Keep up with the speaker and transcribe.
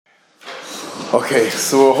Okay,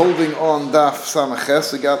 so we're holding on Daf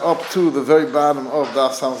Samaches. We got up to the very bottom of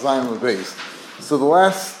Daf Samazayim base. So the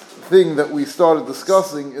last thing that we started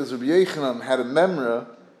discussing is Rabbi Yechanan had a memra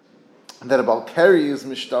that a Balkari is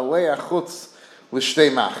mishtalei achutz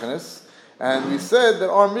l'shtei machanes, and we said that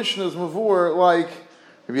our Mishnah is mavur like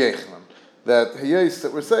Rabbi Yechanan. That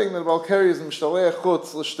we're saying that a Balkari is mishtalei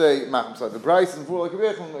achutz l'shtei machanes. So the Bryce is mavur like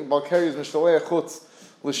Rabbi Yechanan. Balkari is mishtalei achutz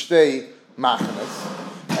l'shtei machanes.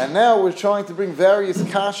 And now we're trying to bring various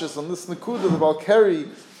kashas on this Nakuda. The Balkari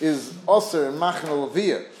is Aser and Machna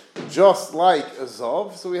Leviyah, just like a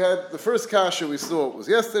Zav. So we had the first kasha we saw was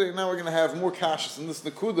yesterday. Now we're going to have more kashas in this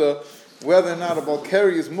Nakuda, whether or not a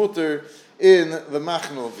Balkari is mutter in the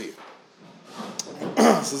Machna Leviyah.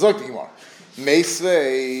 So Zok the Gemara.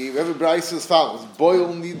 Meisvei, we have a Bryce as follows.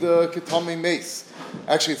 Boil nida ketame meis.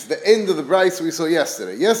 Actually, it's the end of the Bryce we saw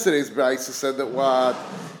yesterday. Yesterday's Bryce said that what?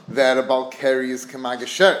 That a Balkari is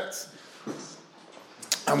Kamagasheretz.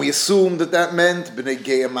 And we assumed that meant B'nei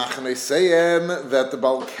Geya Machanei Seyem, that the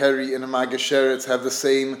Balkari and the Magasheretz have the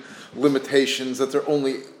same limitations, that they're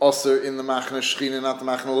only Osir in the Machanei Shechina, not the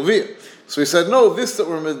Machanei Leviyah. So we said, no, this that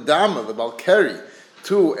we're Medama, the Balkari,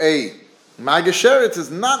 to a Magasheretz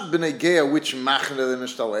is not B'nei Geya, which Machanei they're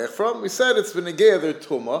Nishtalech from. We said it's B'nei Geya, their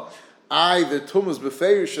Tumah. Their Tumah's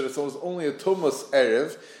B'feirish, it's only a Tumah's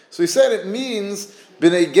Erev. So he said it means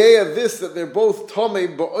B'nei Geya this, that they're both Tomei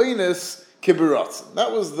Ba'oines Kibiratzim.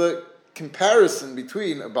 That was the comparison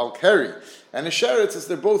between a Balkari and a Sheretz, is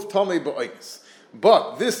they're both Tomei Ba'oines.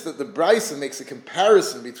 But this, that the Brisa makes a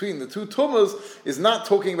comparison between the two Tumahs, is not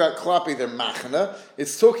talking about Klapi, their Machana.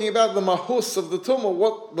 It's talking about the Mahus of the Tumah,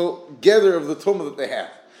 what the gather of the Tumah that they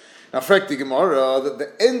have. Now, Frekti Gemara, that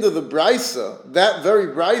the end of the Brisa, that very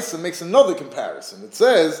Brisa makes another comparison. It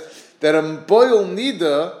says that a Boil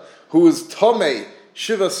Nida, who is Tomei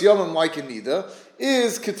Shivas Yomim like a Nida,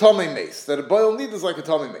 is Ketame Mace. That a Boil Nida is like a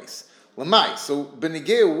Tomei Mace. Lamai. So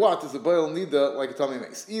Benegea, what is a Boil Nida like a Tomei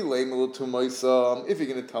Mace? If you're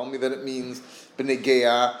going to tell me that it means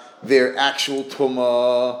Benegea, their actual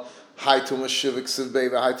Tumah, High Tumah Shivik Sivbei,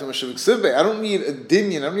 High Tumah Shivik Sivbei. I don't need a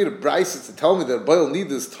Dinyan, I don't need a Brisa to tell me that a Boil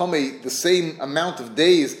Nida is Tomei the same amount of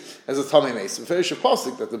days as a Tomei Mace. It's very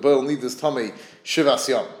shaposik that the Boil Nida is Tomei Shivas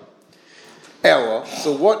Yom. Ella,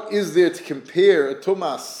 so what is there to compare a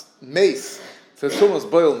Tumas Mace to a Tumas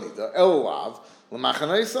Boil Nida? Elav,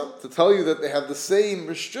 L'machanaisa, to tell you that they have the same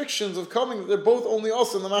restrictions of coming, that they're both only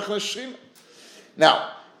also in the Machana Shechina. Now,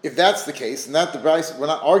 if that's the case, and that the Bryce, we're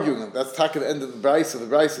not arguing that, that's taka the end of the Bryce, so the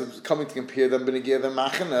Bryce is coming to compare them, Benegea, their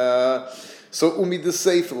Machana. So, Umi the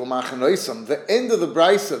Sefer, L'machanaisam, the end of the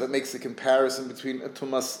Bryce that makes the comparison between a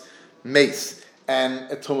Tumas Mace and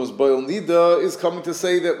a Tumas Boil Nida is coming to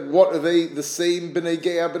say that what are they the same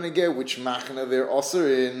Benegea, which Machana they're also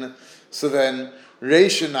in. So then,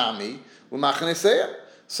 Reisha Nami, L'machane Seyem.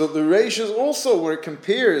 So the Reisha is also where it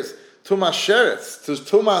compares Tumas Sheretz to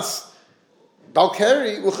Tumas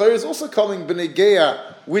Balkari, L'chayr is also coming Benegea,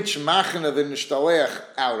 which Machana they're Nishtaleach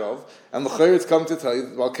out of, and L'chayr is coming to tell you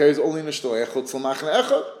that Balkari is only Nishtaleach Chutz L'machane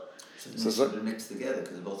Echad. So they're mixed together,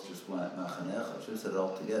 because they're both just Machane Echad, so it's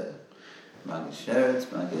all together. Maggid Sheretz,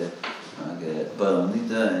 Maggid Boil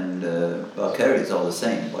Nida, and Balkari is all the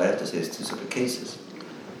same. Why do I have to say it's two separate cases?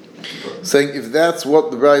 Saying if that's what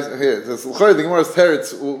the Bryce here, the Gemara's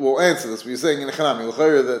Teretz will answer this. But you're saying in Echanami,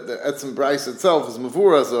 L'chayr that the Etzem Bryce itself is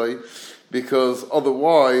Mavurazoi, because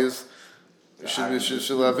otherwise should have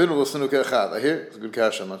L'Sinuk Echad. I hear it's a good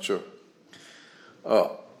cash. I'm not sure.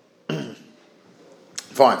 Fine.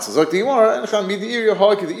 So Zok the Gemara and Echan Midiir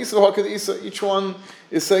Haki the Isa. Each one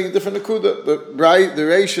is saying a different Nakuda. The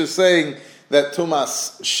Reish is saying that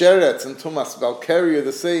Tumas Sheretz and Tumas Balkari are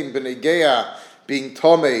the same, Benegea being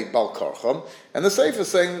Tomei Balkarcham, and the Sefer is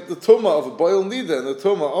saying that the Tumah of a Boil Nida and the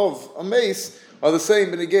Tumah of a Mace are the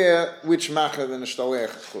same Benegea, which Machna the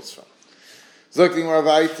Nishtaleach Chutz from. Zokting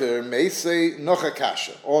Ravaiter may say Nocha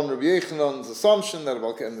Kasha on Rabbi Yechanan's assumption that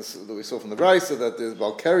that we saw from the Brisa that the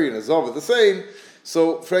Balkari and a Zav are the same.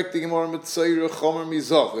 So Frek the Gemara Mitzayra Chomer Mi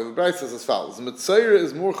Zav. We have a Brisa says as follows: Mitzayra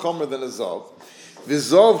is more Chomer than a Zav.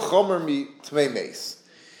 V'Zav Chomer Mi Tmei Mace.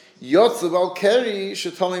 Yotze Balkari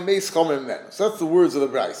Shetame Mace Chomer Men. So that's the words of the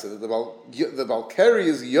Brisa. That the Balkari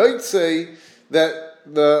is Yotze, that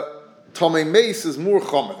the Tame Mace is more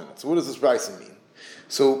Chomer than it. So what does this Brisa mean?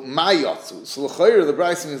 So my Yotzu. So l'chayr the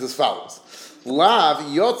Brisa means as follows: Lav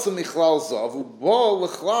Yotze Michlal Zav Ubo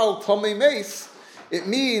L'chlal Tame Mace. It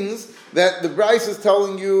means that the Brisa is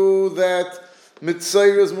telling you that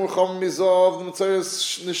Mitzayr is more Chomer Mizav, the Mitzayr is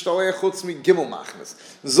Nishtaleach Chutz Mi Gimel Machnes.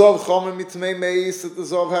 Zav Chomer Mitmei Meis, that the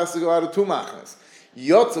Zav has to go out of two Machnes.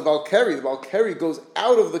 Yotze Balkari, the Balkari goes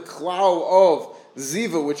out of the cloud of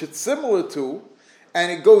ziva, which it's similar to,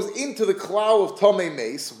 and it goes into the cloud of Tomei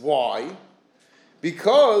Mace. Why?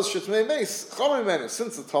 Because Shetmei Mace, Chomer Menu,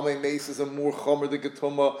 since the Tomei Mace is a more Chomer de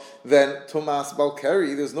Getuma than Tomas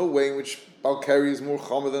Balkari, there's no way in which Balkari is more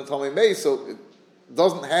Chomer than Tomei Mace, so it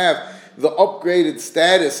doesn't have the upgraded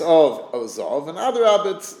status of Zav, and other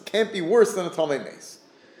abbots can't be worse than a Tomei Mace.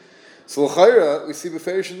 So l'chayra, we see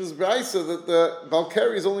beferish in this brayso that the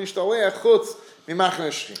Balkari is only shtalei chutz mimachne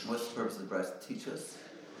shchina. What's the purpose of the brayso to teach us?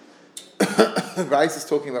 The brayso is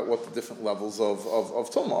talking about what the different levels of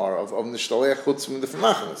tumah are, of nishtalei chutz from different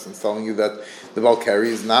machnas. It's telling you that the Balkari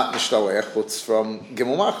is not nishtalei chutz from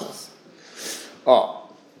gimel machnas.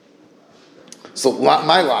 So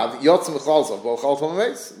my lav yotzim mechalzav bochal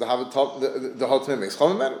tomemes the hot tomemes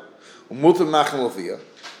chomemer umutem machne lovia.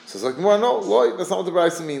 So it's like, no, loy, that's not what the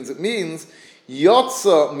brayso means. It means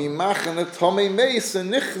yotza mimachne tomei meis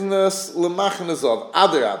and nichnas lemachne zav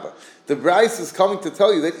adarabba. The brayso is coming to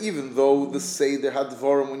tell you that even though the seder had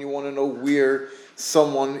dvarim, when you want to know where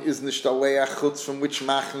someone is nishtalei chutz from which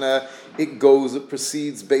machne it goes, it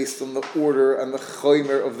proceeds based on the order and the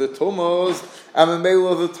chomer of the tumos, and the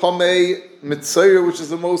mela the tomei mitzayir, which is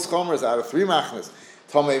the most chomers out of three machnes.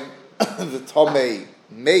 Tomei, the tomei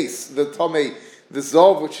mace, the tomei. The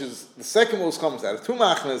Zov, which is the second most chomer, is out of two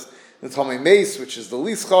machnas. The Tomei Mace, which is the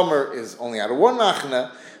least chomer, is only out of one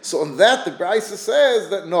machna. So on that, the brayso says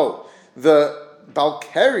that no, the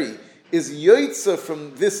Balkari is yoitza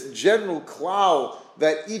from this general klal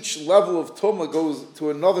that each level of Tuma goes to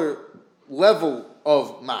another level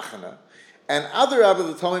of machna. And other abba,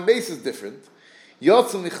 the Tomei Mace is different.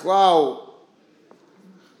 Yotza michlal.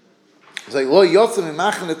 It's like lo yotzim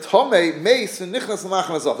machne tomei mace and nichnas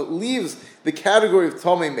machne zav. It leaves the category of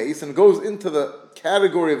tomei mace and goes into the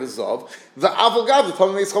category of a zav. The avogad, the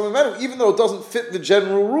tomei mace chomer menu, even though it doesn't fit the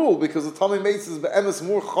general rule, because the tomei mace is be'emes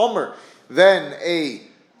more chomer than a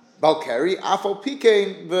balkari. Afal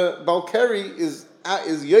pikein, the balkari is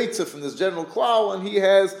yotze from this general klal, and he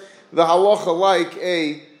has the halacha like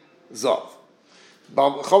a zav.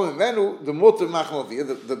 The mutter machmalavia,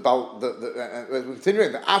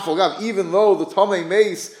 continuing the afalgav, even though the tomei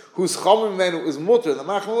mace whose chomer menu is mutter the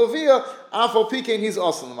machmalavia, afal pikein he's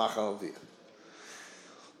also the machmalavia.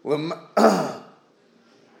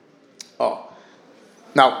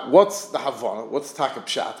 Now what's the havana? What's takab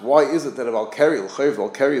pshat? Why is it that a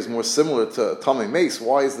balkari is more similar to tomei mace?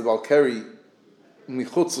 Why is the balkari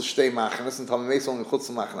michutz shtei machnas and tomei mace only michutz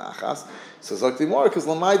machna achas? So it's like the more because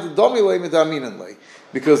lamayde domile medaminanle,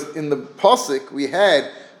 because in the pasuk we had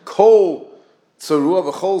kol tzarua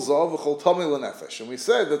v'chol zav v'chol tomei lenefesh, and we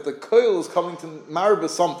said that the koil is coming to marba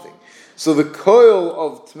something. So the koil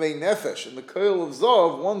of tmei nefesh and the koil of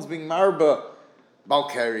zav, one's being marba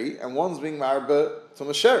balkari and one's being marba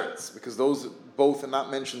tomasheretz, because those both are not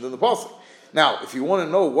mentioned in the pasuk. Now, if you want to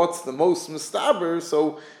know what's the most mistaber,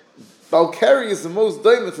 so balkari is the most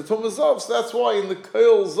daimah to tumah zav, so that's why in the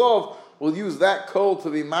koil zav we'll use that kol to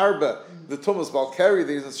be marba, the tumas balkari,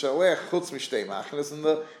 there is a shalech chutz mishtei machnas, and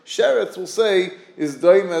the sheretz will say is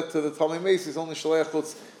daima to the tomei mace is only shalech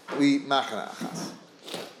chutz li machna achas.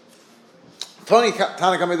 Tani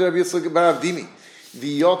Tanakh Rabbi Yitzchak bar Avdimi,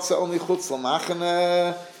 the yotza only chutz la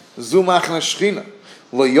machna zu machna shchina,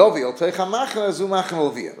 lo yovi al teicha machna zu machna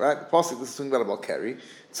levia. Right, the pasuk. This is talking about balkari. It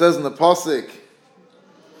says in the pasuk.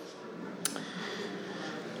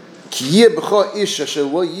 So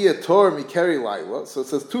it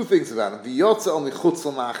says two things about him. So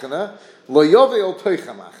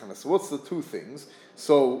what's the two things?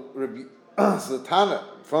 So the Tana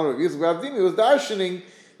from Rabbi Yitzchak bar Avdimi was darshaning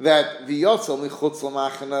that v'yotza only chutz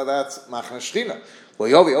l'machana, that's machana shchina. Lo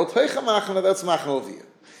yovi el teicha machana, that's machana levia.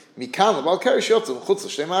 Mikan the balkari sheyotza chutz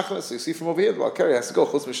l'shtei machana. So you see from over here, the balkari has to go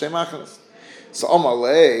chutz l'shtei machanas. So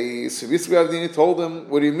Amalei, so Yitzchak bar Avdimi told him,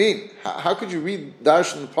 what do you mean? How could you read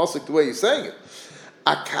Darshan in the pasuk the way you're saying it?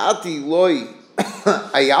 Akati loy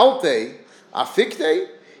ayalte afikte.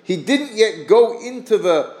 He didn't yet go into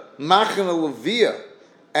the machana levia,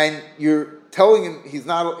 and you're telling him he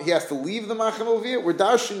has to leave the machana levia. We're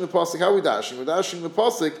dashing the pasuk. How are we dashing? We're dashing the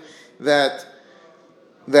pasuk that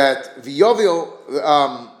v'yovil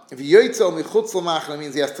v'yoytzel michutz l'machana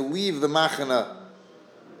means he has to leave the machana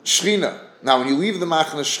shchina. Now, when you leave the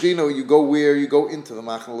machna shchina, you go where? You go into the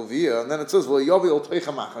machna levia, and then it says, "Well, yovi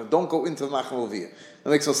teicha machna." Don't go into the machna levia. That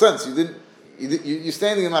makes no sense. You're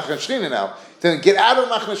standing in the machna shchina now. Then get out of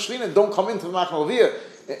the machna shchina and don't come into the machna levia.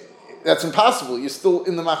 That's impossible. You're still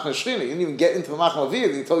in the machna shchina. You didn't even get into the machna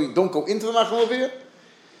levia. They tell you don't go into the machna levia.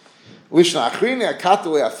 Lishna achrine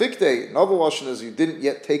akatule afikte. Another lashon is you didn't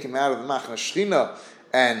yet take him out of the machna shchina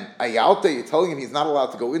and Ayalte, you're telling him he's not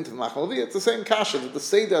allowed to go into the Machna Leviyah. It's the same kasha that the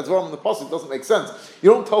Seder Advarim in the pasuk doesn't make sense. You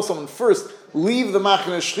don't tell someone first, leave the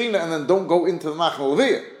Machna Shechina and then don't go into the Machna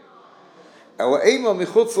Leviyah.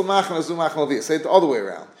 Say it the other way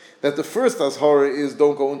around. That the first Azhara is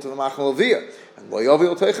don't go into the Machna Leviyah. And Lo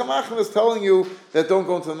Yavil Teicha Machna is telling you that don't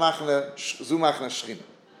go into the Machna Shechina.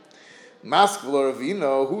 Mask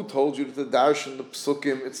V'Loravino, who told you that the Darshan, the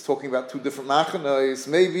Psukim, it's talking about two different Machanas?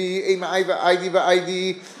 Maybe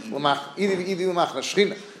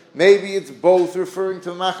maybe it's both referring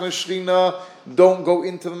to the Machna Shechina, don't go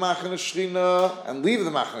into the Machna Shechina, and leave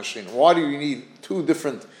the Machna Shechina. Why do you need two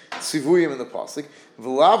different Sivuyim in the Pasuk?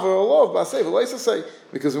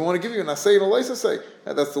 Because we want to give you an Asay and a Leisasay.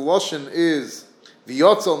 That's the Lashon is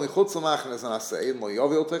V'Yotzal Nichutz L'Machna is an Asay, and Lo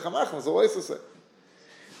Yavil Teicha Machna is a Leisasay.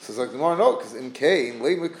 So it's like the more no, because in Cain,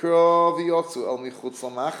 Le Mikra V'Yotzu El Michutz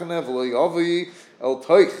L'Machna V'Lo Yavi El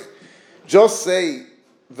Toich. Just say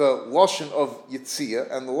the Lashon of Yitzia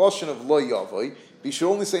and the Lashon of Lo Yavi. You should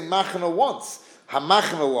only say Machna once.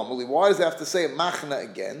 HaMachna Lamali. Why does it have to say Machna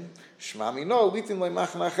again? Shmami no, Litin Le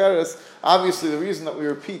Machna Cheres. Obviously, the reason that we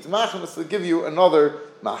repeat Machna is to give you another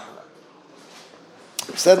Machna.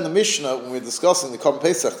 We said in the Mishnah when we were discussing the Korban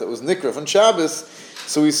Pesach that was Nikrav on Shabbos.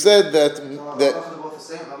 So we said that Both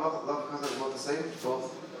the same.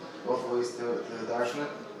 Both ways to darshan it.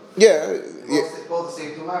 Yeah, both the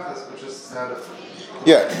same two machnas, which is kind of.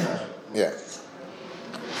 Yeah.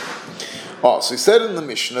 Oh, so he said in the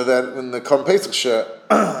Mishnah that when the Korban Pesach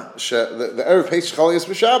the Erev Pesach Chalias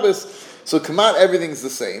b'Shabbos, so Kamat everything's the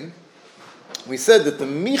same. We said that the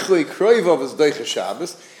Michlei Kroivov is Doicha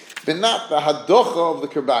Shabbos, but not the Hadocha of the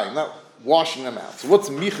Kerbayim, not washing them out. So what's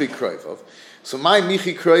Michlei Kroivov? So my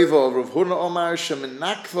Michi Kroivov, Rav Huna Omar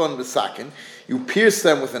Shemenakvon B'Sakin, you pierce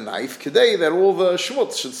them with a knife, Kedei, that all the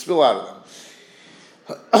shmutz should spill out of them.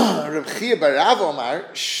 Reb Chia Barav Omar,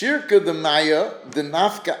 Shirka de Maya, de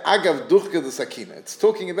Nafka Agav Duchka de Sakina. It's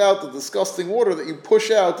talking about the disgusting water that you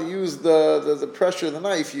push out, to use the pressure of the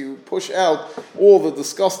knife, you push out all the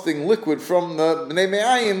disgusting liquid from the Bnei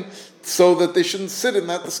Me'ayim, so that they shouldn't sit in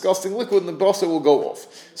that disgusting liquid and the basa will go off.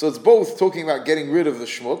 So it's both talking about getting rid of the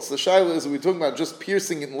shmutz. The shaila is, are we talking about just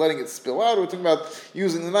piercing it and letting it spill out, or are we talking about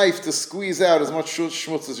using the knife to squeeze out as much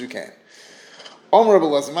shmutz as you can? Where did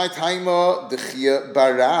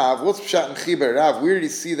he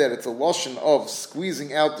see that it's a lashon of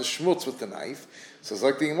squeezing out the shmutz with the knife? So it's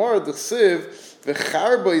like the Gemara, the Siv,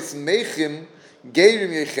 v'charbos mechim geirim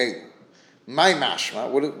yechelu. My mashma,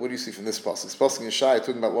 what do you see from this pasuk? This pasuk in Yeshaya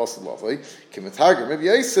talking about lost lovely. Kimetarger, maybe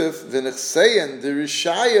Yosef v'nechseyan the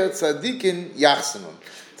Rishaya tzadikin yachsanun,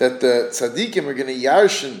 that the tzadikim are going to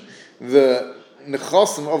yarshin the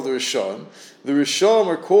nechasim of the Rishon. The Rishon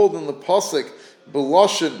are called in the pasuk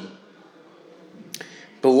beloshin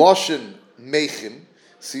mechim.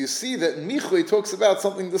 So you see that Michui talks about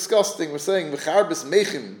something disgusting. We're saying v'charbis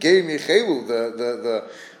mechim geim yechelu,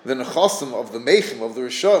 the nechasim of the mechim of the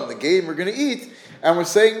rishon, the game we're going to eat, and we're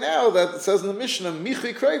saying now that it says in the Mishnah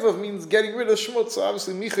Michui Kreivav means getting rid of shmutz. So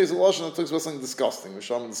obviously Michui is a lashon that talks about something disgusting.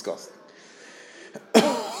 Rishon disgusting.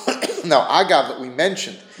 Now Agav that we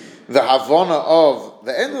mentioned, the Havana of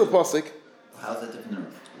the end of the pasuk. How's that different?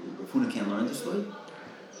 Rafuna can't learn this way.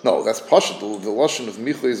 No, that's Pashat. The lashon of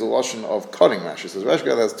Micha is a lashon of cutting Rashi. Says Rashi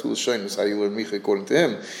God has two lashonos how you learn Micha according to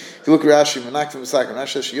him. If you look at Rashi, Menakvim V'Sakim,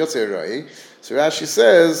 Rashi says Sheyotzer Rai. So Rashi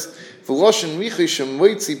says the lashon Micha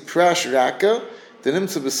shemoitzi prash raka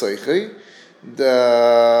denimtza b'soichei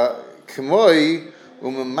the kemoi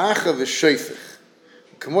umemacha v'sheifich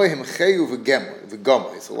kemoi himcheyu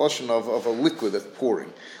v'gamoi. It's a lashon of a liquid that's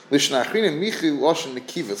pouring. Lishna achrinim Micha lashon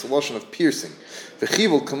nekiva. It's a lashon of piercing.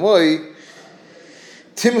 V'chivul kemoi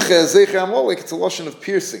Timche Zecher Amalek, it's a lashon of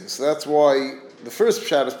piercing. So that's why the first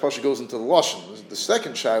pshat is Pasha goes into the lashon. The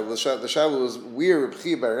second pshat, the pshat was where Reb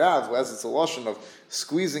Chia bar Rav, who has it's a lashon of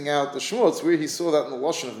squeezing out the shmutz, where he saw that in the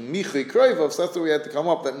lashon of Michei Kroivov. So that's why we had to come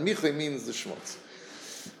up that Michei means the shmutz.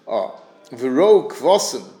 V'ro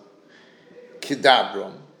kvosim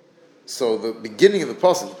kidabram. So the beginning of the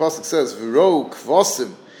pasuk says V'ro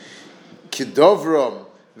kvosim kidavram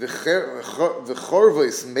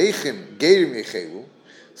v'chorvos mechim geirim yechelu.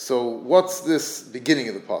 So what's this beginning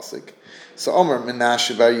of the pasuk? So Omer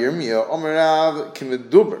Menashe bar Yirmiyah, Omer Rav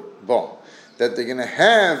Kimeduber, bon, that they're going to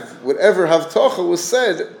have whatever Havtocha was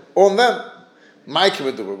said on them. My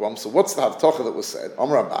Kimeduber, bon. So what's the Havtocha that was said?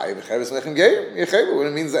 Omer Abai v'cheres mechem geirim yechelu. When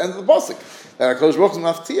it means the end of the pasuk, that Hakadosh Baruch Hu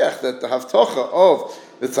maftiach that the Havtocha of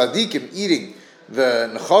the tzaddikim eating the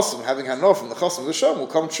nechasim, having hanof from the nechasim of the sham will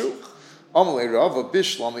come true. Amalei Rav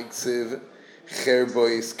Bishlam Iksiv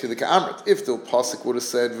Cherbois Kedika Amrit. If the pasuk would have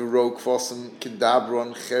said V'ro Kvosim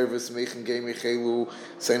Kedabron Chervis Mechem Gei Mechelu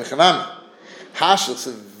Sein Chanami. Hashel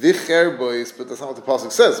says V'cherbois, but that's not what the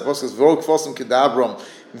pasuk says. The pasuk says V'ro Kvosim Kedabron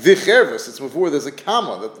V'chervis. It's before there's a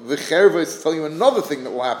comma. That V'chervis is telling you another thing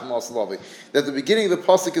that will happen Lost Lavi. That the beginning of the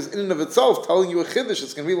pasuk is in and of itself telling you a chiddush.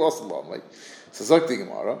 It's going to be Lost Lavi. So Zok the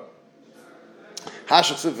Gemara.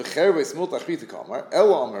 Hashel says V'chervis Multachrit Kamar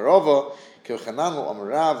Ela Amarava. The tzaddikim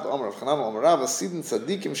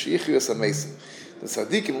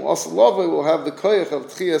will also love will have the koyach of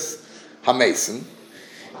tchias hamesim.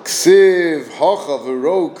 Ksiv hacha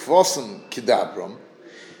v'ro kvosim kidabram.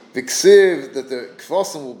 The ksiv that the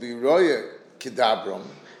kvosim will be roya kidabram.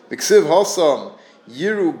 The ksiv hasam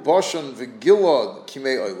yiru boshan v'gilad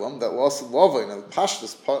kimei olam. That will also love. And the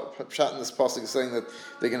pashtus pshat in this pasuk is saying that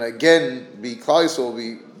they're going to again be klais will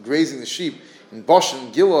be grazing the sheep. In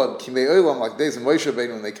Boshan, Gilad, Kimei Olam, like days in Moshe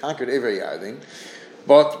Rabbeinu when they conquered Ever Yardin.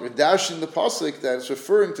 But Redash in the pasuk that it's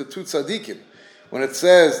referring to two tzaddikim. When it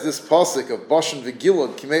says this pasuk of Boshan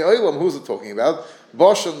v'Gilad, Kimei Olam, who's it talking about?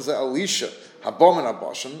 Boshan's Elisha, Habam and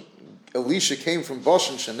Boshan. Elisha came from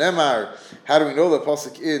Boshan, Shenemar. How do we know that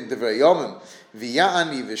pasuk in Devrei Yomim?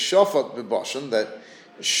 V'Yani v'Shofat b'Boshan, that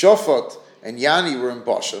Shofat and Yani were in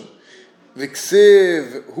Boshan.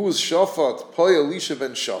 V'ksiv, who's Shafat? Poi Elisha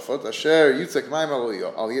ben Shafat. Asher Yitzek Maim Al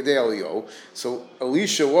Yedei Eliyahu. So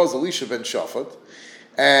Elisha was Elisha ben Shafat,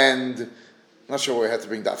 and I'm not sure why I had to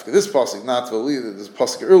bring Dafka. This pasuk, not this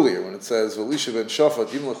pasuk earlier when it says Elisha ben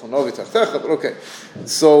Shafat Yimlech Novi Tachtecha. But okay,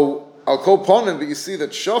 so I'll call upon him, but you see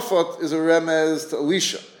that Shafat is a remez to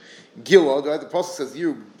Elisha. Gilad, right? The pasuk says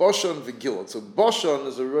you Boshan v'Gilad. So Boshan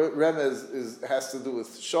is a remez has to do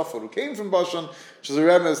with Shafat who came from Boshan, which is a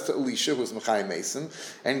remez to Elisha, who was Mechai Mason,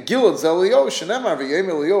 and Gilad is Eliyahu. Shenemar v'yem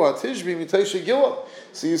Eliyahu hatishbi mitayshe Gilad.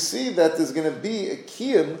 So you see that there's going to be a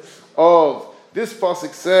kiyum of this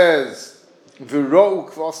pasuk says v'rou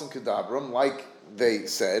kvasim kedabram, like they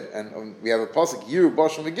said, and we have a pasuk Yiru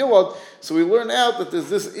Boshan v'Gilad. So we learn out that there's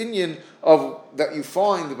this inyan of that you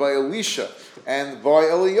find by Elisha and by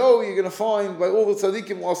Eliyahu. You're going to find by all the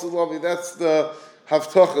tzaddikim lavi. That's the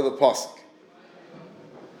haftach of the pasuk.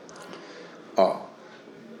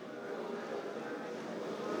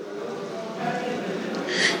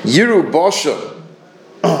 Yiru Boshan.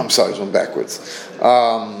 I'm sorry, I went backwards.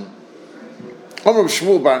 Omar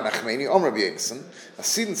Shmuel bar Nachmeni, Omar B'Yegson.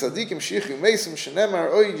 Asidin tzaddikim shichu meisim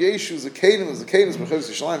shenemar oy yeshu zakenim b'chovos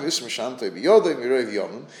Yishalayim ism shamtoi b'yodai miroy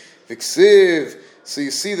v'yomim v'ksiv. So you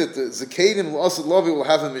see that the zakenim l'asad lavi will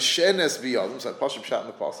have a mishenes b'yodim. So Pashup Pshat in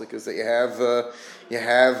the pasuk is that you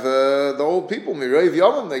have the old people miroy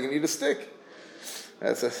v'yomim. They can eat a stick.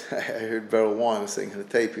 I heard Beryl Warren saying in the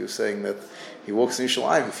tape. He was saying that he walks in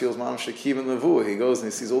Yerushalayim, he feels Mamash Shakim and Nevuah. He goes and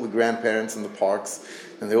he sees all the grandparents in the parks,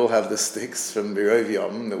 and they all have the sticks from Birov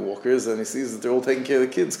Yom, the walkers, and he sees that they're all taking care of the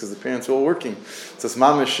kids because the parents are all working. So it's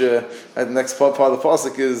Mamash, the next part of the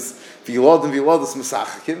pasuk is V'yilad and V'yiladas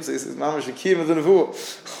Mesachakim. So he says Mamash Shakim and the Nevuah.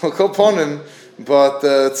 I'll call upon him, but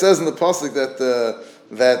it says in the pasuk that the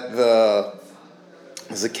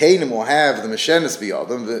Zakanim will have the Meshenes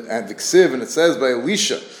b'yadam and the Ksiv, and it says by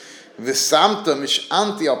Elisha, V'samta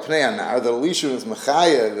mishanti al pnei anar, that Elisha was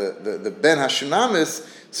Mechaya, the Ben Hashunamis,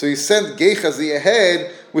 so he sent Gehazi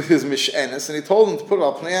ahead with his Mishenes, and he told him to put it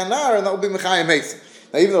al pnei anar, and that would be Mechaya Mason.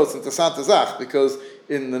 Now, even though it's interessant Zach, because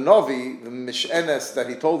in the Novi, the Mishenes that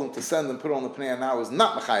he told him to send and put on the pnei anar was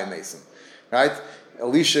not Mechaya Mason, right?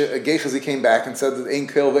 Gehazi came back and said that Ein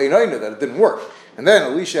Kel Ve'ein Oina, that it didn't work. And then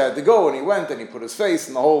Elisha had to go, and he went and he put his face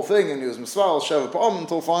in the whole thing, and he was misval sheva pa'am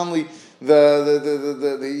until finally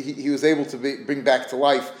he was able to bring back to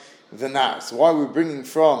life the nar. So why are we bringing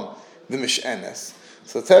from the mishenes?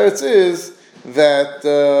 So teretz is that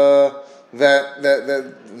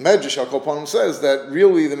Medrash Al Kopanim says that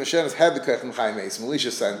really the mishenes had the kach m'chayim esim.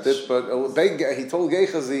 Elisha sent it, but he told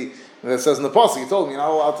Gehazi. That says in the pasuk, he told me you're not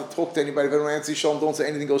allowed to talk to anybody. If anyone answers Shalom, don't say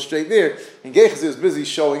anything, go straight there. And Gehazi was busy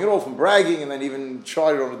showing it off and bragging, and then even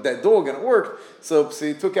tried it on a dead dog, and it worked. So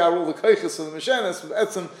he took out all the koiches of the Mishenes. But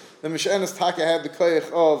Etzim, the Mishenes Taka had the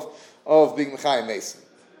koich of being Mechayim Mason.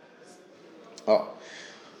 Now,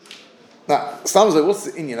 Stam like, what's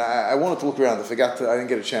the inyan? I wanted to look around. I didn't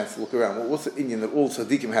get a chance to look around. What's the inyan that all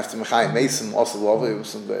tzaddikim have to Mechayim Mason? Also, love it.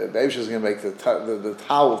 The Eibush is going to make the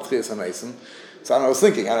towel of Tchias HaMason. So I was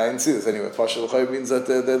thinking, and I didn't see this anyway. Pashal L'chai means that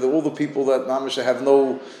all the people that Mamish have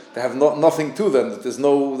nothing to them. That there's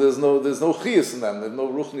no chiyus in them. There's no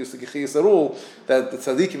ruchnius to chiyus at all. That the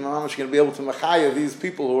tzaddikim Mamish going to be able to machaya these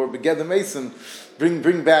people who are beged mason,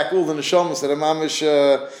 bring back all the neshamas that are Mamish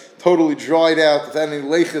totally dried out without any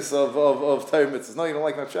leichus of Torah mitzvahs. No, you don't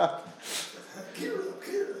like my shot.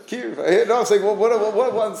 Kira. No, I'm saying,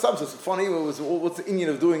 what substance? It's funny, what's the Indian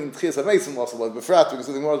of doing Tchias HaMesim lost love? Befrat, because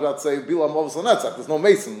the Gemara was about to say, Bilam Avos Netzach, there's no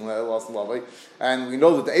Mason lost love. And we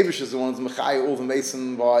know that the Abish is the one who's Mechai all the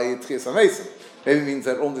Mason by Tchias HaMesim. Maybe it means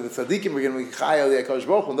that only the Tzaddikim are going to be Mechai the HaKadosh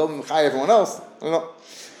Baruch Hu, and they'll be Mechai everyone else. I don't know.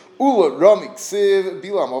 Ula Rami Ksiv,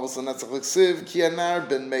 Bilam Avos Netzach Ksiv, Kianar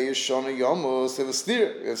ben Meir Shana Yamos, have a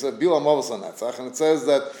steer. It's a Bilam Avos Netzach, and it says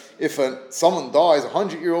that if someone dies,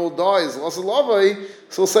 100-year-old dies, lost a lavai,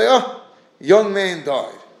 so we'll say, young man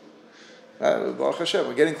died. Baruch Hashem,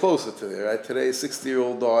 we're getting closer to there, right? Today, a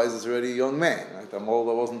 60-year-old dies, is already a young man, right? I'm old,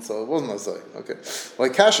 it wasn't so. Okay.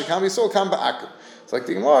 Like Kasha, can be so, can be akam. It's like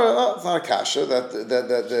the Gemara, it's not a Kasha, that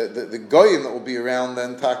the goyim that will be around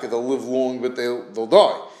then, Taka, they'll live long, but they'll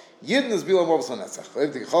die. Yidden is Bilam Avos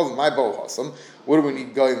HaNetzach. My bow hasam. What do we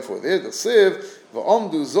need goyim for there? The sieve,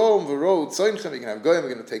 v'omdu zom, v'rod, tzeinchem. You can have goyim.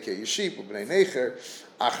 We're going to take care of your sheep, v'bnei necher,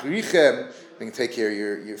 achrichem. We can take care of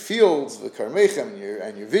your fields, the karmechem,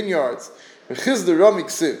 and your vineyards. V'chiz the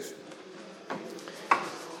ramik sieve.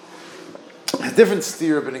 A different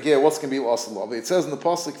steer, but again, what's going to be asalav? It says in the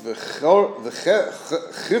pasuk, "V'chifra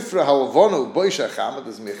halavana boisha chama."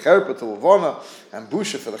 There's mecherpa to lavana and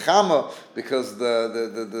busha for the chama, because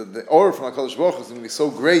the aura from Hakadosh Baruch Hu is going to be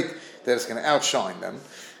so great that it's going to outshine them.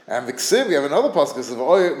 And v'ksiv, we have another pasuk that says,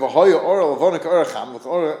 "V'hoya ora lavana k'ora chama,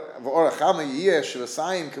 v'ora chama yiyeh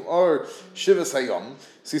shivasayim k'or shivas hayom."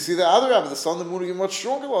 So you see the other rabbi, the sun, the moon, are much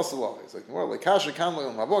stronger asalav. It's like more like kasha kam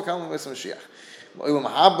le'om habo kam le'om Mashiach.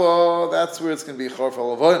 That's where it's going to be Chorf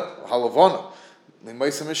Halavona. In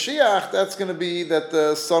Ma'aseh Mashiach, that's going to be that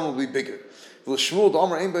the sun will be bigger. According to Shmuel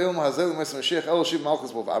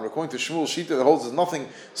Shita, that holds that nothing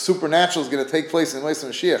supernatural is going to take place in Ma'aseh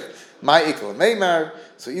Mashiach.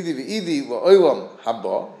 So idi v'idi la'olam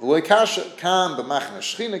haba v'loy kasha kam b'machna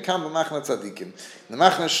shchina kam b'machna tzadikim. The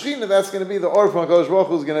machna shchina, that's going to be the Or from HaKadosh Baruch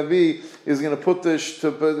Hu is going to put this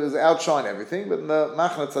to outshine everything. But in the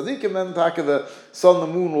machna tzadikim, then the sun, the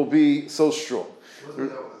moon will be so strong.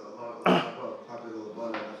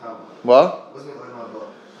 What?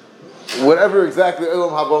 Whatever exactly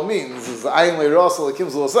Olam Haba means is Ayin Le'Rasel Le'Kim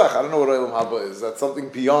Z'Losech. I don't know what Olam Haba is. That's something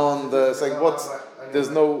beyond saying what's. There's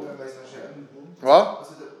no. What?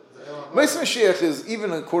 Ma'aseh Mashiach is,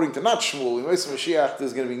 even according to not Shmuel, in Ma'aseh Mashiach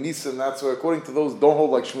there's going to be Nisim. That's where, according to those, don't hold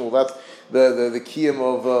like Shmuel. That's the kiyum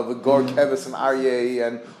of the Gar Keves and Aryeh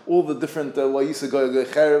and all the different La'isa Goy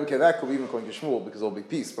Cherem. Okay, that could be even according to Shmuel because there'll be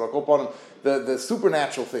peace. But I'll go upon the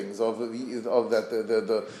supernatural things of that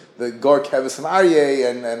the Gar Keves and Aryeh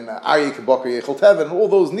and Aryeh Kabakar Yechol Tev and all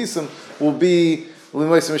those Nisim will be.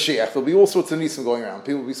 There'll be all sorts of nisim going around.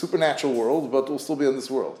 People will be supernatural world, but will still be in this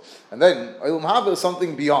world. And then Olam Haba is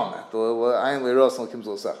something beyond that.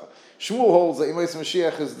 Shmuel holds that Ma'aseh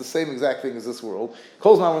Mashiach is the same exact thing as this world.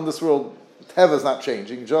 Kol Zman in this world, Teva is not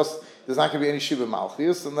changing. Just there's not going to be any Shiva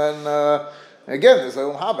Malchus. And then again, there's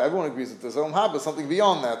Olam Haba. Everyone agrees that there's Olam Haba. Something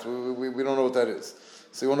beyond that. We don't know what that is.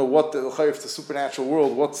 So you want to know what the Chayef, the supernatural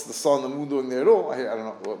world, what's the sun, the moon doing there at all? I don't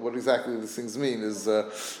know what exactly these things mean.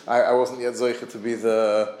 I wasn't yet Zoicha to be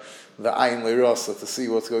the Ayin Le'Rasa to see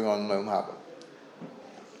what's going on in Olam Haba.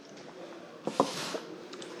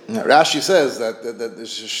 Now, Rashi says that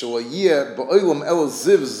Shalayiyah ba'olam el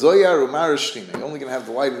ziv zoyar umar shchina. You're only going to have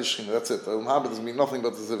the light of the shchina. That's it. Olam Haba doesn't mean nothing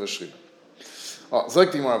but the ziv of shchina.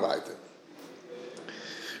 Zoik Timar Avaita.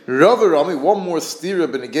 Rava Rami, one more stira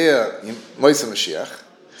b'negeya in Ma'aseh Mashiach.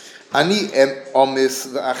 Ani em omis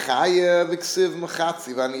v'achaya v'ksiv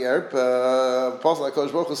mechatzi v'ani erp. Apostle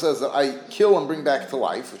HaKadosh Baruch Hu says that I kill and bring back to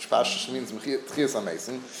life, which Pashas means Tchias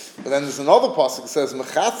HaMesim. But then there's another pasuk that says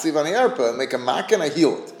mechatzi v'ani erp, make a mak and I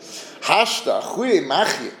heal it. Hashta chuye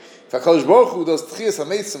machye. HaKadosh Baruch Hu does Tchias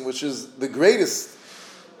HaMesim, which is the greatest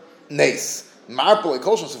nace. Marpel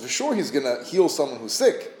HaKoshon, so for sure he's going to heal someone who's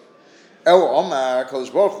sick. El Omar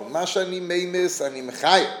HaKadosh Baruch Hu, Mashani meimis ani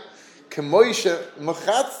mechaya. Kemoisha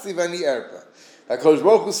mechatzi v'ani erpa. HaKadosh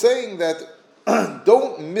Baruch Hu is saying that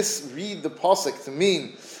don't misread the pasuk to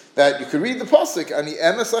mean that you could read the pasuk ani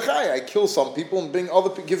emes achai. I kill some people and bring other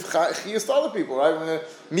people, give chiyas to other people. Right?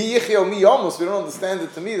 Mi yichya or mi yamos. We don't understand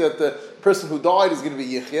it to me that the person who died is going to be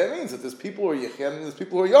yichya. It means that there's people who are yichya and there's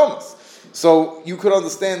people who are yamos. So you could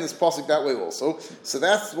understand this pasuk that way also. So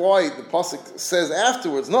that's why the pasuk says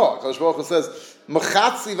afterwards. No, HaKadosh Baruch Hu says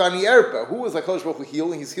Mechatzi v'ani erpa. Who is HaKadosh Baruch Hu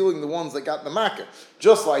healing? He's healing the ones that got the makkah.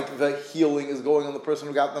 Just like the healing is going on the person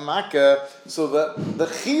who got the makkah, so the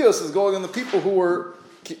chiyus is going on the people who are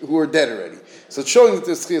dead already. So it's showing that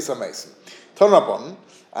there's chiyus hamesim. Turn up on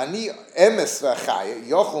Ani emes v'achaya,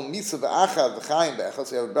 yochel misa v'achad v'chayim v'echad.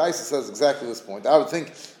 So you have a brayso that says exactly this point. I would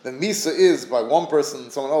think the misa is by one person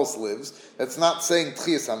and someone else lives. That's not saying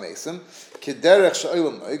tchias hamesim. Kederech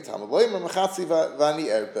she'olam noig, tamavoyim mechatzi v'ani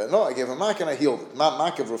erpe. No, I gave a mak and I healed it.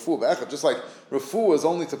 Mak of refu v'echad. Just like refu is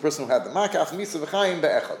only to the person who had the mak, af misa v'chayim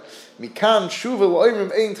v'echad. Mikan shuva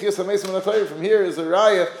l'oimrim ein tchias hamesim v'natayr. From here is a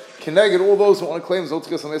raya, connected all those who want to claim zot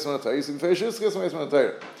tchias hamesim v'natayr. You see, the fish is tchias hamesim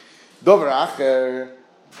v'natayr. Dover acher.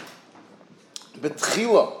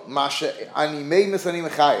 Betchila, Masha, Ani Meimis Ani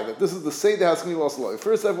Mechaya, that this is the Seder HaSchmi Los Loi.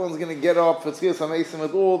 First, everyone's going to get up for Tchias HaMeisim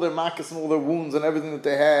with all their makas and all their wounds and everything that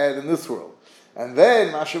they had in this world. And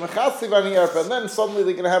then, Masha Mechatzi Vani Yerpa, and then suddenly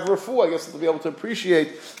they're going to have refuah, I guess, to be able to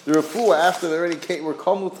appreciate the refuah after they already were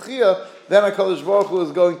Kom L'Tchia, then HaKadosh Baruch Hu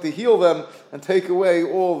is going to heal them and take away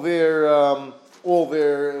all the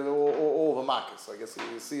makas. I guess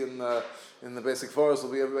you see in the basic forest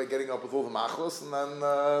will be everybody getting up with all the machlos, and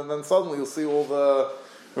then suddenly you'll see all the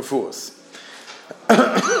refuahs.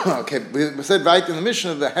 Okay, we said right in the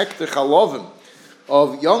Mishnah the hekter chalovim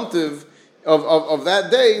of Yontiv of that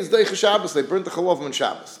day is Deicha Shabbos. They burnt the chalovim on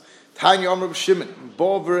Shabbos. Tanya Amr B'Shimon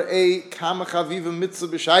Bover a kama chaviva mitzvah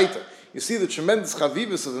b'shaita. You see the tremendous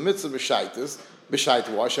chavivas of the mitzvah b'shaitas. Why?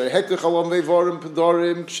 Hekter chalovim ve'vorim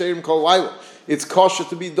pedorim ksherim kol laila. It's kosher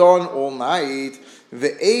to be done all night.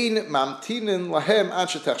 Ve'ein mamtinin lahem ad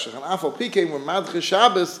shetechshach. And afal pikein were madche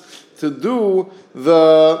Shabbos to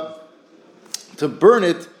burn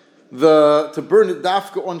it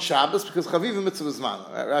dafka on Shabbos because chaviv mitzvah zman.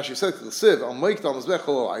 Rashi said to the siv al moikta al mizbech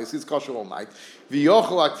kol halayla. It's kosher all night.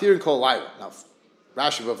 V'yochel aktir kol layla. Now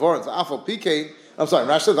Rashi b'vorins afal pikein. I'm sorry.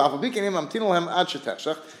 Rashi said afal pikein mamtinin lahem ad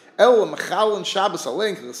shetechshach. El mechalin Shabbos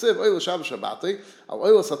alein k'lesiv oil Shabbos Shabbatei al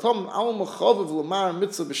oil satom al mechaviv lemar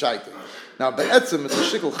mitzvah b'shaitei. Now be'etzim it's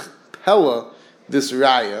a shikol pella this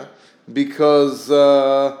raya because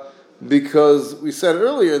we said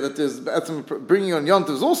earlier that there's be'etzim bringing on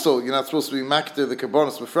yontiv is also you're not supposed to be makter the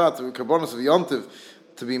karbonos b'frat the karbonos of yontiv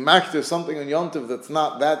to be makter something on yontiv that's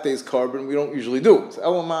not that day's carbon we don't usually do. So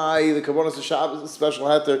elamai the karbonos of Shabbos is a special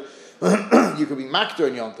heter. You could be makter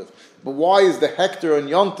on yontiv. But why is the hektar on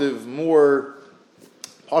Yontiv more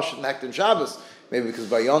posh than hektar on Shabbos? Maybe because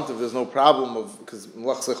by Yontiv there's no problem because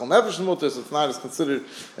Melech Seichel Nefesh Mutter, so it's not as considered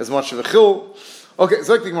as much of a chil. Okay,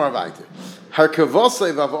 so let's think more about it.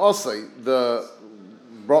 Harkavosei vavosei,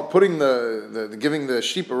 putting the giving the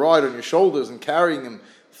sheep a ride on your shoulders and carrying him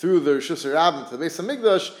through the Rishus Rabbim to the Beis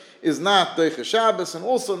Hamikdash is not Deicha Shabbos and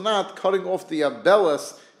also not cutting off the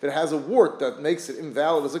abelas. If it has a wart that makes it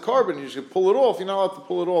invalid as a carbon, you should pull it off. You're not allowed to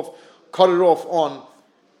pull it off, cut it off on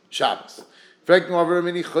Shabbos. We had an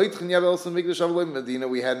Eruvin,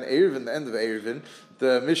 the end of Eruvin.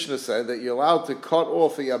 The Mishnah said that you're allowed to cut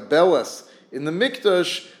off a yabelas in the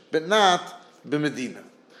Mikdash, but not b'Medina.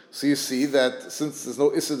 So you see that since there's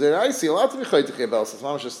no Issa Deraisi, you're allowed to be chaytich yabelas. It's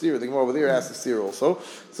not much a stira. The Gemara over there has a stira also.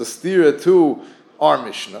 It's a stira to our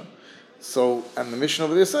Mishnah. So, and the Mishnah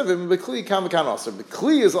over there said, B'kli kam v'kan aser.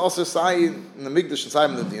 B'kli is also say in the Mikdash and say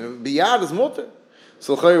in the Dina. Biyad is mutter.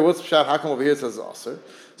 So, what's Pshat? How come over here it says aser?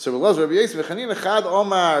 So, Rabbi Yosef v'chanina chad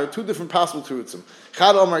omar, two different possible terutzim.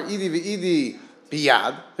 Chad omar idi v'idi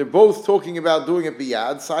biyad. They're both talking about doing it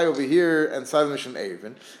biyad. Sai over here and Sai Mishnah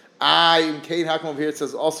Eruvin. In Kate, how come over here it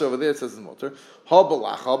says aser, over there it says mutter. Ha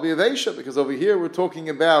balach, ha b'yavesha. Because over here we're talking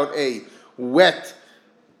about a wet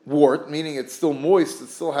wart, meaning it's still moist, it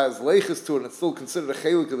still has leichus to it, and it's still considered a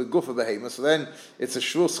chelik of the guf of the behemoth, so then it's a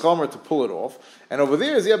shvus chamer to pull it off. And over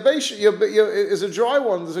there is is a dry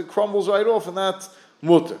one, it crumbles right off, and that's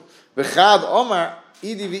mutter. V'chad omar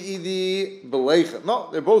idi v'idi beleicha. No,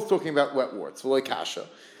 they're both talking about wet warts, v'loi kasha.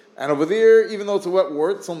 And over there, even though it's a wet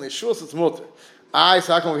wart, it's only a shvus, it's mutter.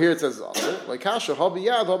 So over here it says also, like kasha, ha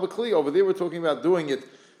b'yad, ha b'kli. Over there we're talking about doing it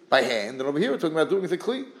by hand, and over here we're talking about doing it with a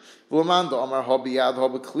kli.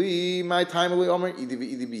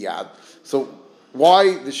 So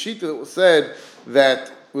why the shita that was said that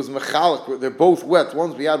was mechalik, they're both wet,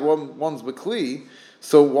 one's biyad, one's bekli,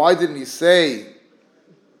 so why didn't he say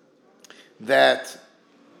that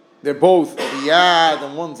they're both biyad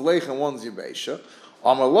and one's leich and one's yavesha?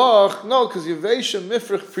 Amalach, no, because yavesha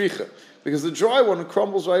mifrich pricha, because the dry one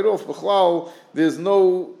crumbles right off. B'chlal, there's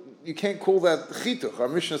no, you can't call that chituch. Our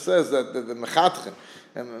Mishnah says that the mechatchen,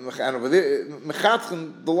 and over there,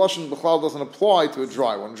 mechatchen, the lashon b'chlal doesn't apply to a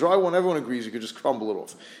dry one. Dry one, everyone agrees you could just crumble it off.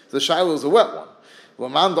 So the shiloh is a wet one. My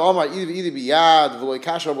time my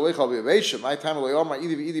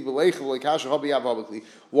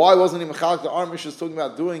why wasn't he mechalik? The our Mishnah is talking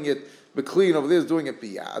about doing it b'kli, and over there is doing it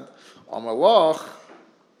biyad. Amalach.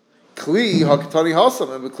 Kli hakatani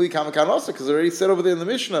hasam and bekli kamakan hasa, because I already said over there in the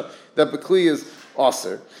Mishnah that bekli is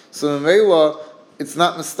Aser. So Mela, it's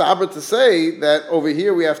not mistaber to say that over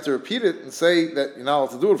here we have to repeat it and say that you're not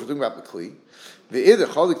allowed to do it if we're talking about the kli. The idach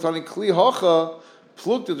chalik tani kli hacha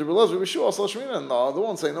plugged to the Rebbe Lezer Rishua asal shmina. No, the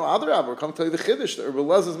one saying no. Adrab, we're coming to tell you the chiddush that Rebbe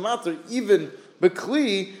Lezer's matter even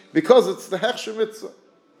bekli because it's the hechsher mitzvah.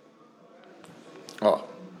 Oh,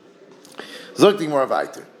 zok more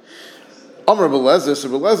weiter. Amar Rebbe Lezer, so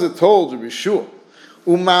Rebbe Lezer told Rebbe Yeshua,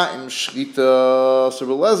 Uma im Shchita. So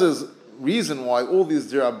Rebbe Lezer's reason why all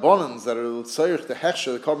these dirabonans that are l'tzayich the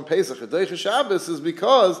hechsher, the korban pesach, the doicha Shabbos is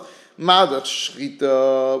because madach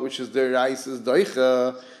shchita, which is their rice is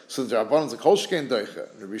doicha. So the dirabonans are kol shkein doicha.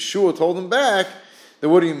 Rebbe Yeshua told them back that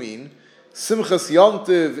what do you mean? Simchas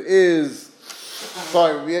Yontiv is.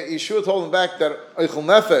 Sorry, Yeshua told them back that Eichel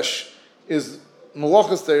Nefesh is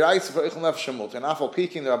Malachas Deiraisa for Eichel Nefesh Shemut. And after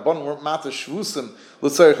peaking, the Rabbanon weren't Mata Shvusim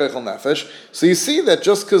L'tzarech Eichel Nefesh. So you see that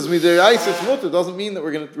just because Midiraisa is Mutter doesn't mean that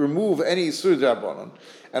we're going to remove any Yisur Rabbanon.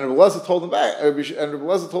 And Rebbe Lezer told them back, and Rebbe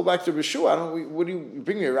Lezer told back to Yeshua, I don't know, what do you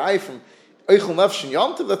bring me a rai from Eichel Nefesh and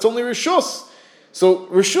Yontiv? That's only Rishus. So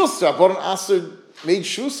Rishus Rabbanon Aser made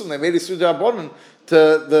Shusim, they made Yisur Rabbanon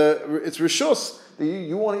to it's Rishus.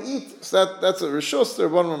 You want to eat, so that's a rishus. The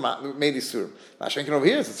Rabbanon made Yisurim. Now Shenkin over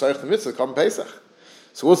here, it's a tzarich the mitzvah, Korban Pesach.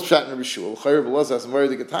 So what's pshat in Rishul? L'chayr b'laz has more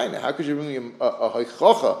the getaina. How could you bring me a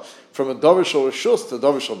haichacha from a davar shel rishus to a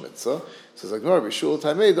davar shel mitzvah? So it's like no, Rishul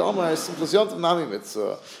taimei the Amar simchas yontiv nami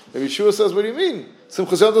mitzvah. Maybe Rishul says, what do you mean?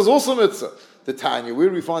 Simchas yontiv is also mitzvah. The Tanya, where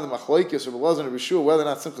do we find the machlokes or b'laz and Rishul whether or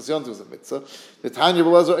not simchas yontiv is a mitzvah? The Tanya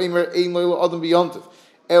b'laz eimer ein loyla adam b'yontiv.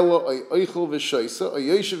 You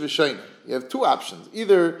have two options.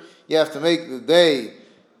 Either you have to make the day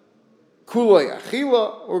kuloi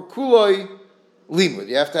achila or kuloi limud.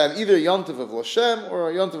 You have to have either a yontiv of Lashem or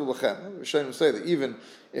a yontiv of Lachem. Rishonim say that even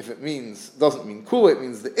if it doesn't mean kuloi, it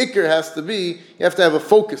means the ikr has to be, you have to have a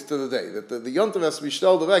focus to the day. That the yontiv has to be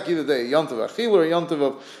shtel devek either day, a yontiv of achila or a yontiv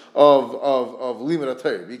of limud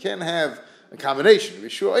atayr. You can't have a combination.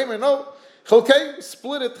 Rishua Eimer, no. Chalkei,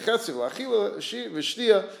 split it, chetziv l'achila,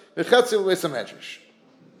 v'shtia, v'chetziv l'esam hedrash.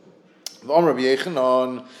 V'om Rabbi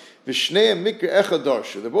Yechanan, v'shnei mikra echa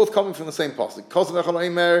darsha. They're both coming from the same pasuk. Kosav echal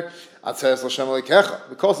eimer, atzeres l'shem l'ikecha.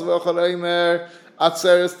 V'kosav echal eimer,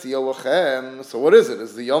 atzeres tiyah lachem. So what is it?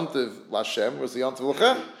 Is the yontiv l'Hashem or is the yontiv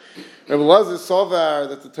l'Hashem? Rabbi Lezer Sovar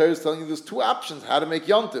that the Torah is telling you there's two options how to make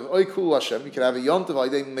yontiv. Oy kul Hashem, you can have a yontiv by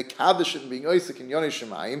mekadosh and being oisik in yonei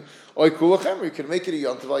shemayim. Oy kul Hashem, you can make it a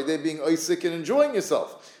yontiv by being oisik and enjoying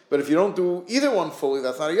yourself. But if you don't do either one fully,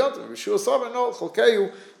 that's not a yontiv. Yeshua Sovar no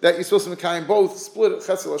chalkeyu that you're supposed to make both split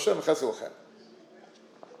chesed Hashem and chesed Hashem.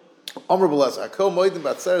 Amr Belezer, Hakol Moedim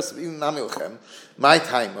Batzeres V'In Nami Lachem. My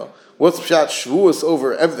timer. What's pshat shvuos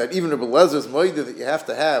over that? Even Rabbi Lezer's moedim that you have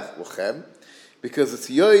to have lachem. Because it's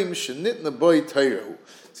Yom Shenitna B'Y Torah.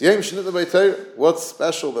 It's Yom Shenitna B'Y Torah. What's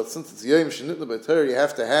special that since it's Yom Shenitna B'Y Torah, you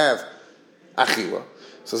have to have achila.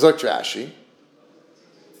 So Zok Rashi,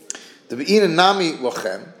 the Be'ina Nami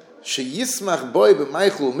Lochem Sheyismach B'Y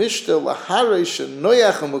B'Meichel Mishtel Laharei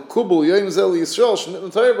Shenoyach Mekubel Yom Zel Yisrael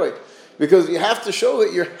Shenitna Torah B'Y. Because you have to show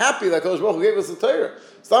that you're happy that Kodesh Baruch Hu gave us the Torah.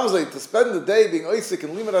 Sounds like to spend the day being Isaac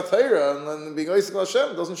and Limud Torah and then being Isaac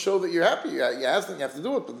Hashem doesn't show that you're happy. You have to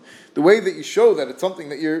do it, but the way that you show that it's something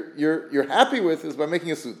that you're happy with is by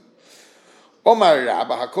making a suit. Omar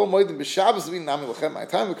Rabba Hakol Moedim b'Shabbos v'In Nami Lachem. My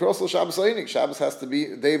time across Shabbos Einik. Shabbos has to be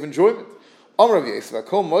a day of enjoyment. Omar Rav Yosef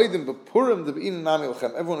Hakol Moedim b'Purim d'In Nami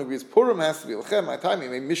Lachem. Everyone agrees Purim has to be Lachem. My time you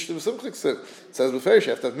may Mishnah v'Simchik Siv. It says b'Ferish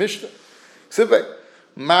you have to have Mishnah. Sivay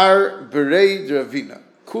Mar Berei Dravina.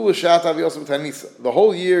 The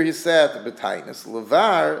whole year he sat at B'tainis.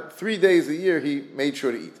 Levar, 3 days a year he made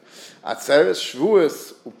sure to eat. Atzeres,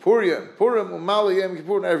 Shvuos, Upurim, Purim, Umali, Yom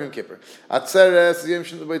Kippur, and Erevim Kippur. Atzeres is Yom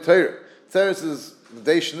Shnit L'Bei Torah. Atzeres is the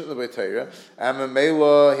day Shnit L'Bei Torah. And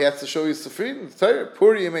Memela, he has to show you Sefrim, the Torah.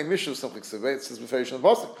 Purim, Yom Mishnah, something Sevei, it says B'ferish in the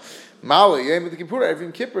Pasuk. Mali, Yom Kippur,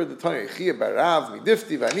 Erevim Kippur, the Torah, Yechia, Barav,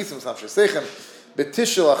 Midifti, V'anisim, Sam Shesechem,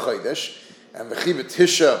 B'tishel HaChodesh. And V'chibet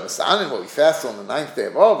Tisha Misanim, what we fast on the 9th day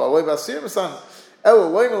of Av, Alei Basir Misan, Elo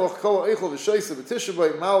Loi Meloch Kol Eichel V'Shoyse B'Tisha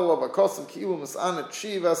B'Y Malo V'Akosim Ki'ilu Misanim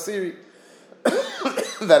Chi V'Asiri.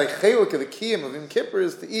 That a chelik of the kiyum of Yom Kippur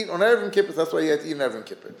is to eat on Erevim Kippur. That's why you have to eat on Erevim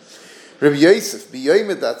Kippur. Rabbi Yosef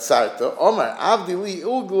B'Yomed Atzarta Omar Avdi Li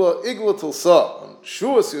Igla Tilsa. On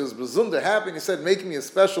Shuas he was bezunder happy and he said, make me a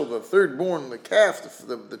special, the third born, the calf,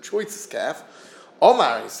 the choicest calf.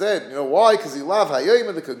 Omar, he said, you know why? Because he loved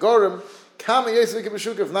Hayoyim the Kagorim. Kama Yosef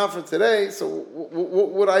Kibashuk, if not for today, so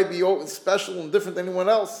what would I be special and different than anyone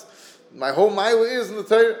else? My whole mile is in the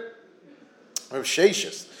Torah. Rav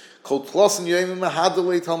Sheshis. Kol Tlosin Yoyim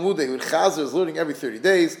Mahadalei Talmudei. With Chazer is learning every 30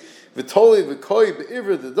 days. V'toli v'koi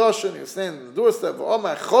be'ivra the Doshan. He was standing on the doorstep.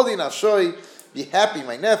 V'omar Chodi Nashoi. Be happy,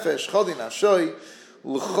 my nefesh. Chodi Nashoi.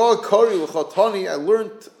 L'cha Kori L'cha Tani. I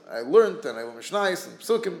learned, and I learned Mishnayos and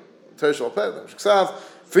Psukim. Teresh Alped. Ksav.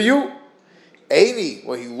 For you. Eini,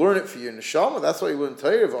 well, you learn it for your neshama. That's why you learn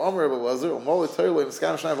Torah. V'amar Rebbe Lezer, Umol Torah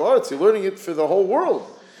le'niskan shnai v'aretz. You're learning it for the whole world,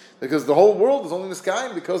 because the whole world is only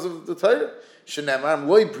niskan because of the Torah. Shenemar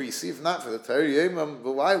loy brisi, if not for the Torah, yemam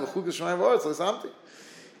v'lai l'chukas shnai v'aretz l'samti.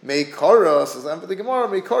 Meikara says, "I'm the Gemara.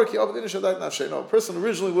 Meikara ki avad inishadat nafshay." No, a person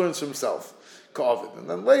originally learns for himself, ka'avid, and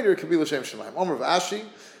then later it can be l'shem shemaim. Amar v'ashi,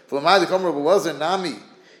 v'lamai the Amar Rebbe Lezer nami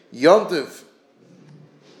yontiv.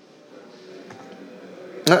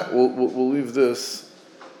 We'll leave this.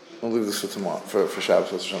 We'll leave this for tomorrow, for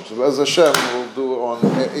Shabbos. So as Hashem, we'll do it on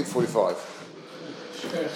 8:45.